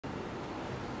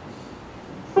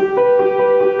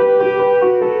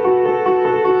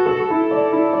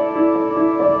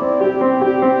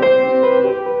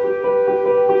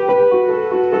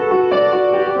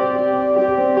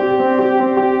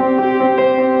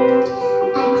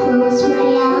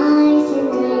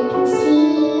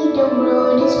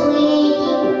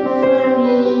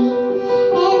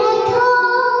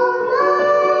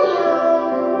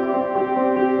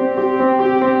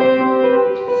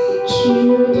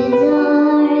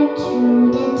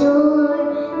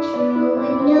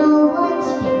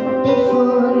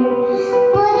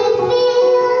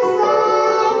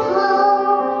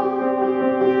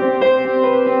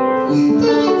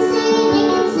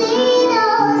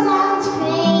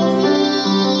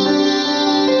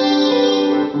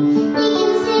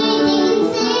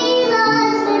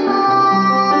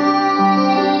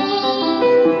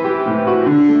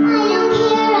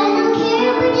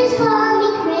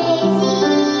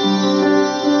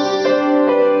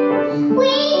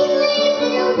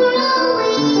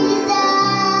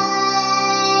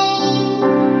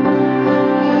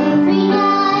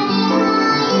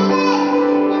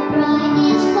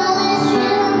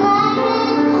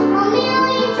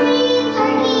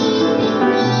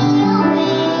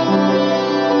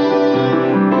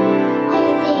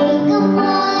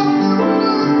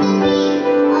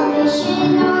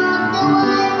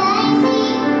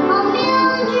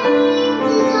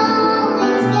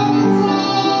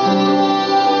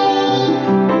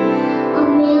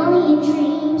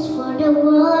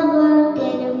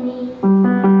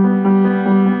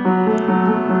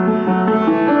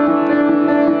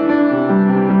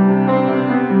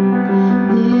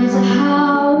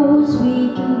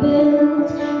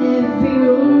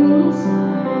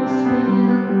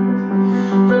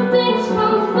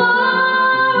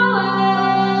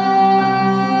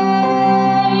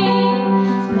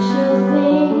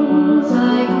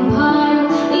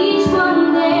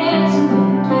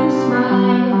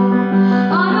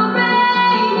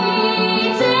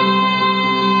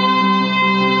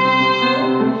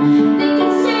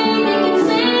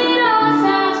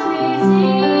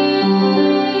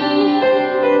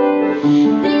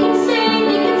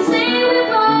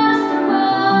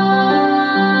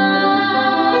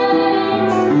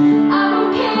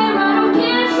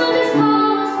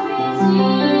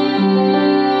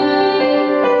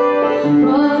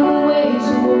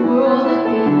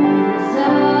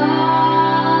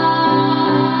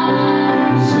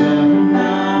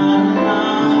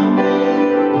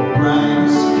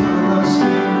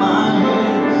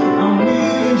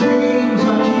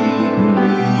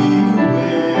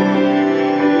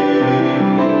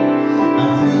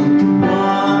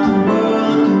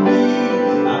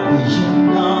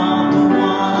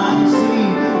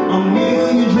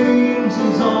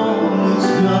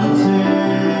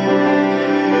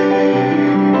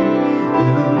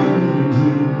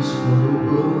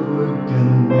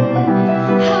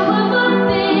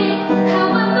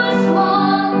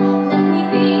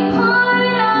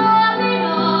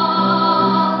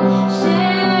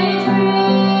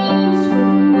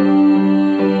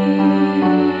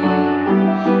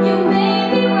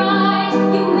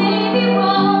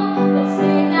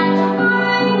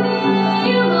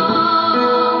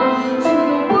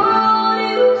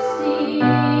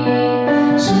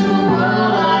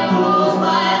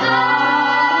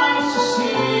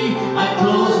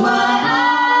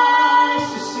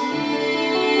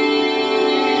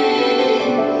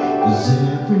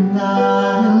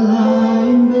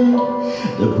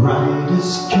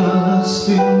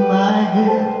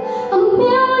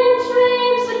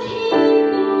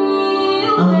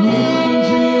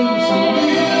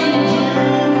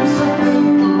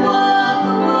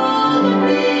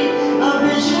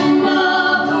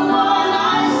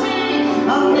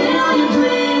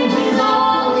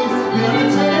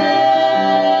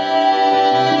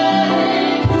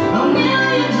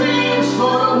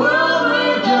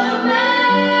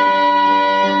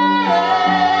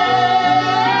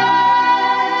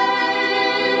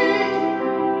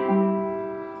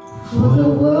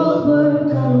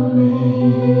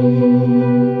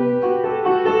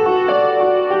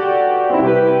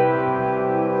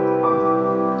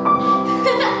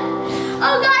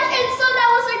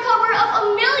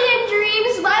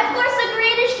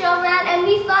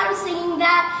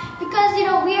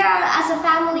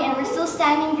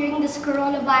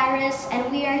coronavirus,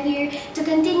 and we are here to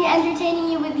continue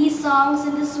entertaining you with these songs,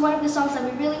 and this is one of the songs that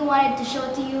we really wanted to show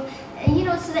to you, and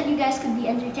so that you guys could be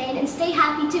entertained and stay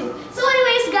happy too. So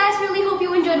anyways guys, really hope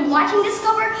you enjoyed watching this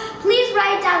cover. Please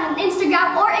write down on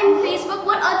Instagram or in Facebook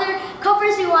what other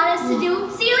covers you want us to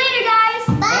do. See you later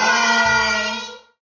guys! Bye!